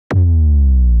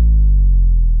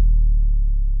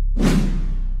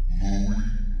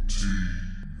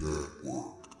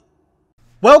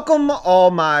Welcome, all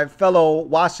my fellow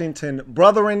Washington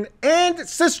brethren and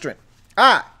sistren.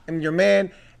 I am your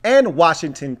man and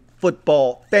Washington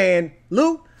football fan,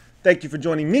 Lou. Thank you for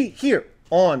joining me here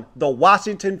on the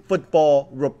Washington Football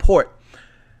Report.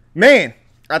 Man,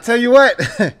 I tell you what,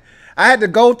 I had to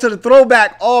go to the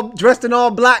throwback, all dressed in all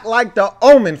black like the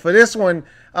Omen for this one.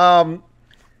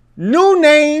 New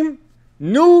name,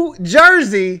 new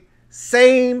jersey,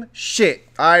 same shit.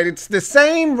 All right, it's the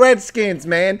same Redskins,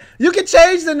 man. You can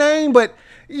change the name, but,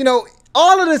 you know,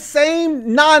 all of the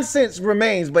same nonsense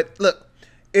remains. But look,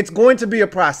 it's going to be a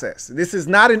process. This is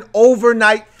not an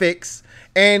overnight fix.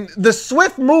 And the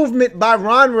swift movement by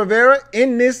Ron Rivera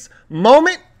in this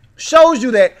moment shows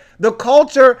you that the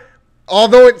culture,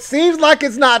 although it seems like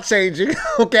it's not changing,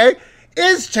 okay,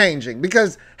 is changing.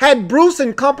 Because had Bruce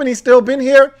and company still been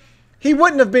here, he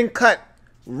wouldn't have been cut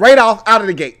right out of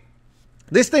the gate.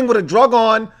 This thing would have drug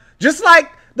on, just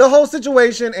like the whole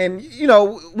situation. And, you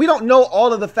know, we don't know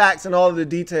all of the facts and all of the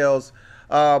details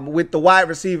with the wide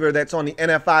receiver that's on the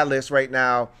NFI list right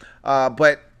now.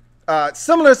 But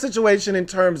similar situation in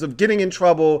terms of getting in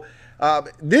trouble.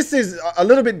 This is a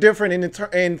little bit different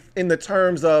in the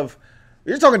terms of,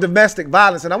 you're talking domestic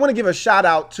violence. And I want to give a shout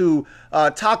out to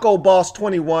Taco Boss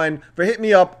 21 for hitting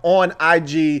me up on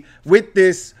IG with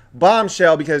this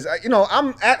bombshell, because, you know,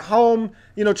 I'm at home,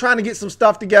 you know, trying to get some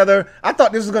stuff together. I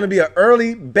thought this was going to be an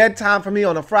early bedtime for me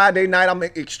on a Friday night. I'm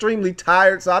extremely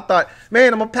tired. So I thought,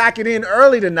 man, I'm going to pack it in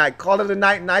early tonight, call it a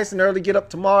night nice and early, get up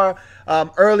tomorrow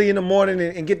early in the morning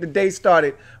and get the day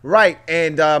started right.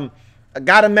 And I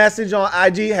got a message on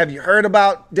IG. Have you heard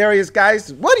about Derrius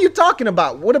Guice? What are you talking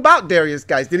about? What about Derrius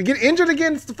Guice? Did he get injured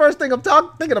again? It's the first thing I'm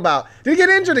thinking about. Did he get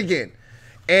injured again?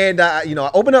 And, you know,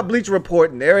 I opened up Bleacher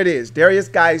Report, and there it is.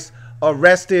 Derrius Guice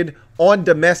arrested on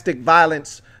domestic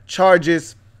violence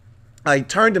charges. He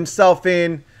turned himself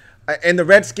in, and the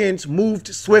Redskins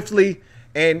moved swiftly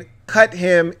and cut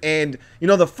him. And, you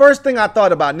know, the first thing I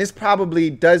thought about, and this probably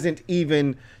doesn't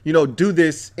even, you know, do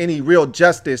this any real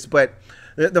justice, but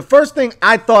the first thing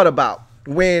I thought about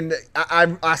when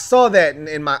I saw that,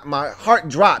 and my heart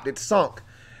dropped, it sunk.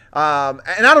 And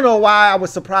I don't know why I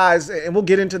was surprised, and we'll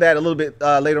get into that a little bit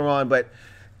later on. But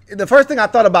the first thing I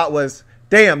thought about was,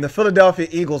 damn, the Philadelphia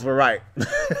Eagles were right.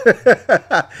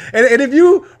 and if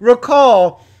you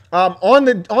recall,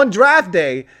 on draft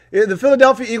day, the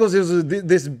Philadelphia Eagles, there was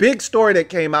this big story that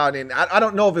came out, and I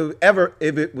don't know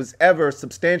if it was ever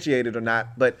substantiated or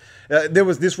not, but there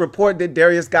was this report that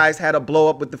Derrius Guice had a blow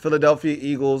up with the Philadelphia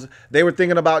Eagles. They were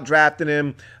thinking about drafting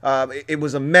him. It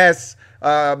was a mess.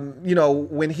 You know,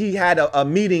 when he had a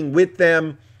meeting with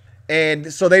them,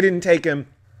 and so they didn't take him.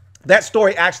 That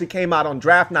story actually came out on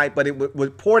draft night, but it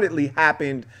reportedly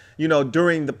happened, you know,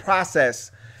 during the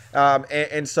process.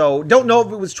 And so don't know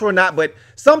if it was true or not, but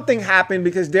something happened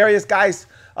because Derrius Guice,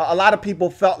 a lot of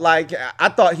people felt like, I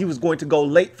thought he was going to go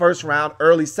late first round,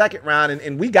 early second round,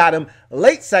 and we got him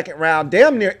late second round,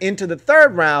 damn near into the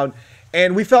third round.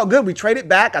 And we felt good. We traded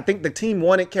back. I think the team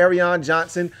wanted Kerryon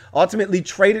Johnson, ultimately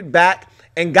traded back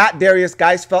and got Derrius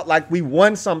Guice. Felt like we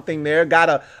won something there.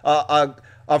 Got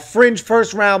a fringe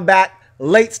first round back,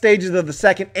 late stages of the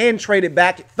second, and traded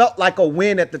back. It felt like a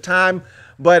win at the time.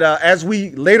 But as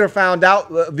we later found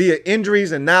out via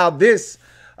injuries and now this,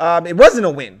 it wasn't a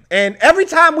win. And every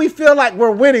time we feel like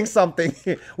we're winning something,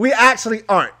 we actually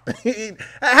aren't.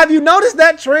 Have you noticed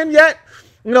that trend yet?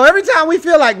 You know, every time we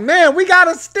feel like, man, we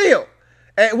got to steal,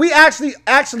 we actually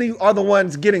are the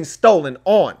ones getting stolen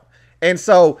on. And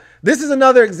so this is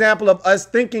another example of us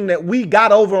thinking that we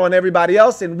got over on everybody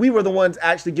else, and we were the ones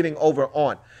actually getting over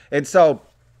on. And so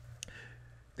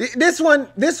this one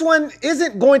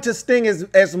isn't going to sting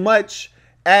as much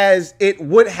as it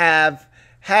would have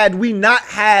had we not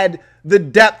had the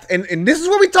depth. And this is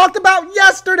what we talked about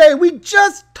yesterday. We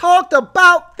just talked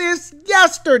about this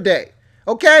yesterday.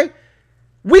 Okay?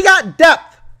 We got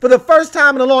depth for the first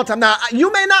time in a long time. Now,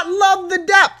 you may not love the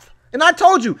depth. And I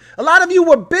told you, a lot of you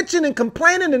were bitching and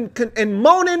complaining and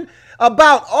moaning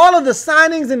about all of the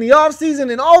signings in the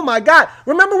offseason. And oh my God,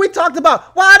 remember we talked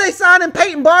about why are they signing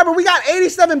Peyton Barber? We got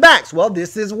 87 backs. Well,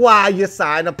 this is why you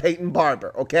sign a Peyton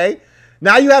Barber, okay?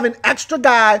 Now you have an extra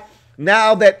guy.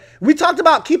 Now that we talked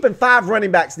about keeping 5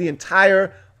 running backs the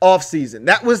entire offseason.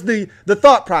 That was the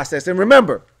thought process. And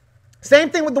remember,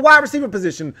 same thing with the wide receiver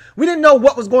position. We didn't know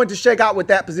what was going to shake out with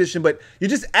that position, but you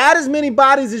just add as many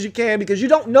bodies as you can because you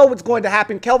don't know what's going to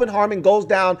happen. Kelvin Harmon goes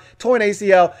down, torn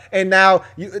ACL, and now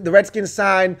the Redskins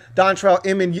sign Dontrell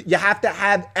Inman. You have to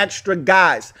have extra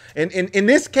guys. And in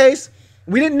this case,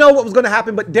 We didn't know what was going to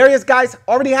happen, but Derrius Guice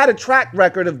already had a track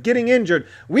record of getting injured.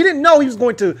 We didn't know he was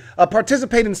going to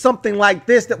participate in something like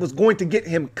this that was going to get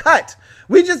him cut.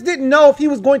 We just didn't know if he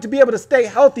was going to be able to stay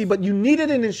healthy, but you needed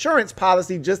an insurance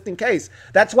policy just in case.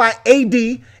 That's why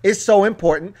AD is so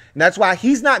important, and that's why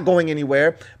he's not going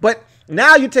anywhere. But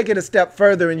now you take it a step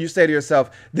further and you say to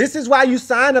yourself, this is why you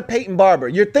sign a Peyton Barber.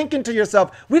 You're thinking to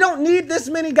yourself, we don't need this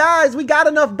many guys. We got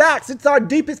enough backs. It's our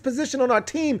deepest position on our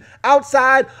team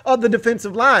outside of the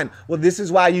defensive line. Well, this is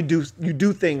why you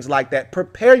do things like that.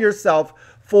 Prepare yourself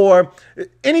for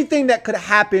anything that could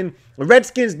happen. The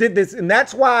Redskins did this, and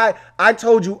that's why I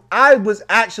told you I was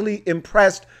actually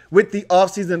impressed with the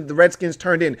offseason the Redskins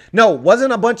turned in. No, it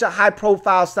wasn't a bunch of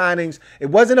high-profile signings. It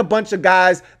wasn't a bunch of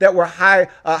guys that were high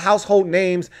household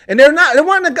names, and there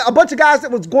weren't a bunch of guys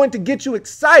that was going to get you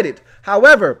excited.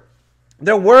 However,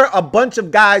 there were a bunch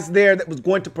of guys there that was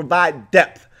going to provide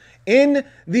depth. In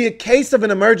the case of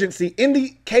an emergency, in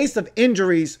the case of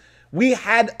injuries, we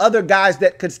had other guys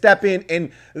that could step in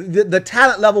and the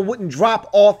talent level wouldn't drop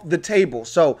off the table.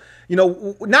 So, you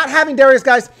know, not having Derrius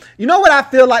Guice, you know what I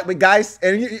feel like with Guice?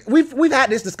 And we've had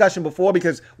this discussion before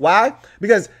because why?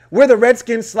 Because we're the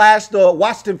Redskins / the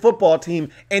Washington football team,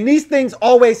 and these things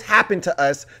always happen to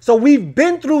us. So we've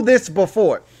been through this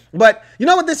before. But you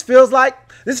know what this feels like?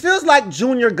 This feels like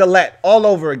Junior Gillette all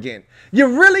over again.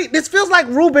 This feels like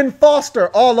Reuben Foster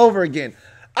all over again.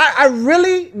 I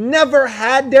really never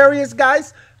had Derrius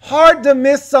Guice. Hard to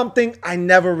miss something I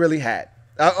never really had.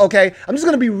 Okay, I'm just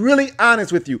going to be really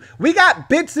honest with you. We got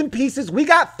bits and pieces. We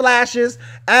got flashes.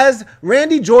 As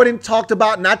Randy Jordan talked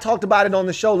about, and I talked about it on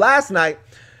the show last night,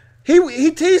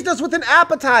 he teased us with an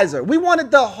appetizer. We wanted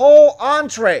the whole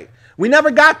entree. We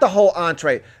never got the whole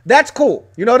entree. That's cool.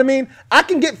 You know what I mean? I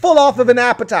can get full off of an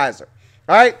appetizer.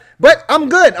 All right, but I'm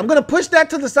good. I'm going to push that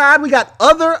to the side. We got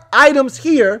other items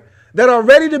here that are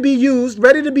ready to be used,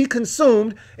 ready to be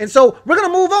consumed. And so we're going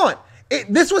to move on.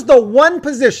 This was the one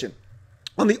position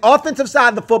on the offensive side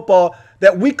of the football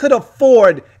that we could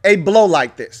afford a blow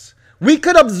like this. We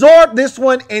could absorb this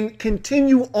one and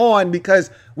continue on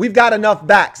because we've got enough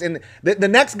backs. And the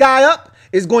next guy up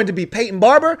is going to be Peyton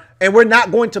Barber, and we're not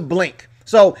going to blink.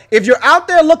 So if you're out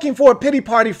there looking for a pity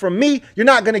party from me, you're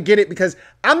not going to get it because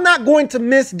I'm not going to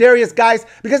miss Derrius Guice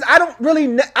because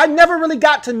I never really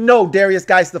got to know Derrius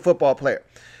Guice, the football player.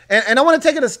 And I want to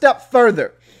take it a step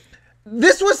further.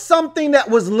 This was something that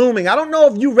was looming. I don't know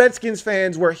if you Redskins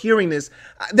fans were hearing this.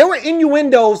 There were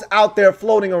innuendos out there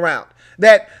floating around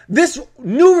that this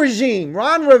new regime,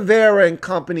 Ron Rivera and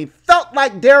company, felt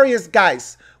like Derrius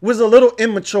Guice was a little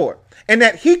immature and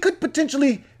that he could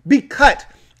potentially be cut.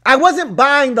 I wasn't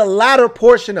buying the latter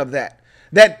portion of that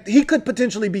he could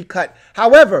potentially be cut.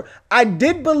 However, I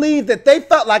did believe that they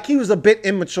felt like he was a bit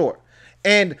immature.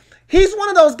 And he's one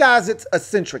of those guys that's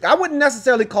eccentric. I wouldn't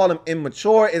necessarily call him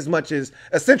immature as much as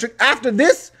eccentric. After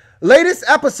this latest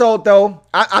episode, though,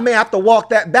 I may have to walk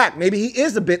that back. Maybe he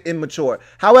is a bit immature.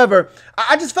 However,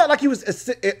 I just felt like he was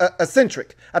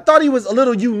eccentric. I thought he was a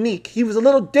little unique. He was a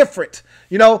little different,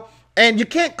 you know. And you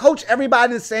can't coach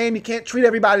everybody the same. You can't treat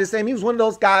everybody the same. He was one of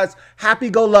those guys,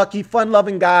 happy-go-lucky,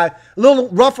 fun-loving guy, a little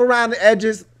rough around the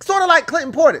edges, sort of like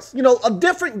Clinton Portis. You know, a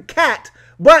different cat.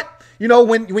 But, you know,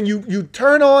 when you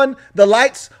turn on the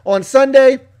lights on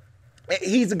Sunday,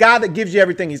 he's a guy that gives you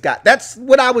everything he's got. That's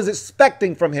what I was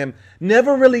expecting from him.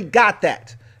 Never really got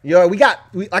that. You know,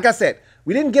 like I said,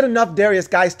 we didn't get enough Derrius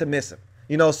Guice to miss him.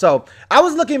 You know, so I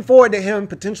was looking forward to him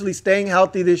potentially staying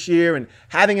healthy this year and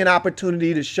having an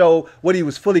opportunity to show what he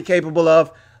was fully capable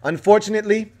of.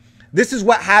 Unfortunately, this is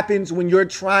what happens when you're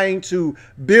trying to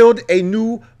build a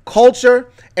new culture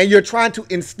and you're trying to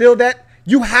instill that.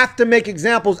 You have to make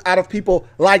examples out of people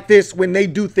like this when they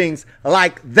do things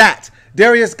like that.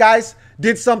 Derrius Guice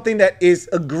did something that is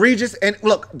egregious. And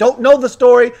look, don't know the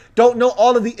story, don't know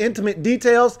all of the intimate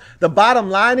details. The bottom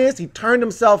line is he turned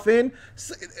himself in.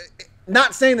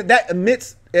 Not saying that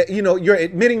admits, you know, you're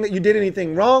admitting that you did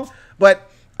anything wrong, but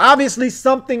obviously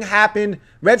something happened.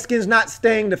 Redskins not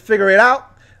staying to figure it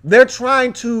out. They're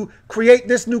trying to create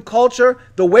this new culture.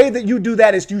 The way that you do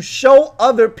that is you show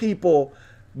other people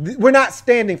we're not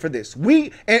standing for this.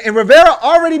 And Rivera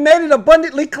already made it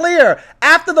abundantly clear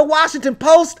after the Washington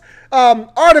Post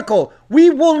article. We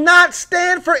will not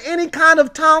stand for any kind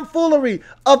of tomfoolery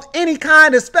of any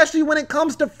kind, especially when it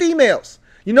comes to females.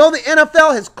 You know, the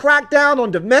NFL has cracked down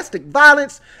on domestic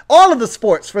violence. All of the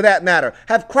sports, for that matter,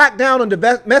 have cracked down on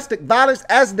domestic violence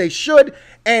as they should.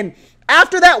 And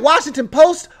after that Washington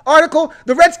Post article,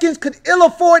 the Redskins could ill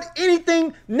afford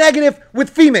anything negative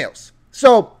with females.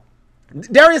 So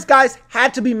Derrius Guice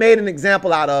had to be made an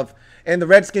example out of, and the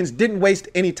Redskins didn't waste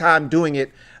any time doing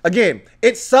it. again,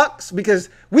 it sucks because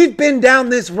we've been down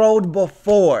this road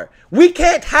before. We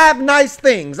can't have nice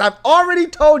things. I've already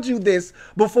told you this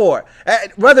before.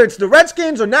 Whether it's the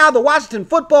Redskins or now the Washington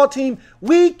football team,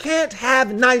 we can't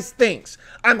have nice things.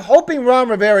 I'm hoping Ron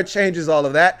Rivera changes all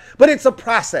of that, but it's a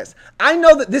process. I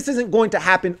know that this isn't going to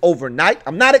happen overnight.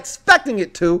 I'm not expecting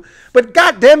it to, but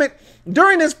God damn it,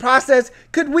 during this process,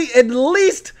 could we at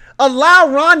least allow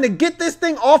Ron to get this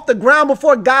thing off the ground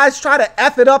before guys try to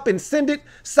F it up and send it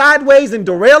sideways and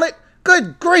derail it?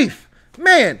 Good grief.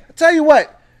 Man, I tell you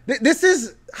what, this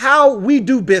is how we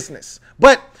do business.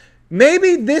 But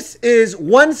maybe this is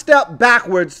one step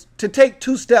backwards to take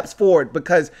two steps forward,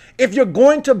 because if you're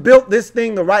going to build this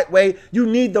thing the right way, you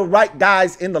need the right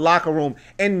guys in the locker room.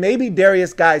 And maybe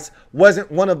Derrius Guice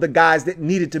wasn't one of the guys that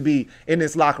needed to be in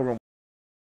this locker room.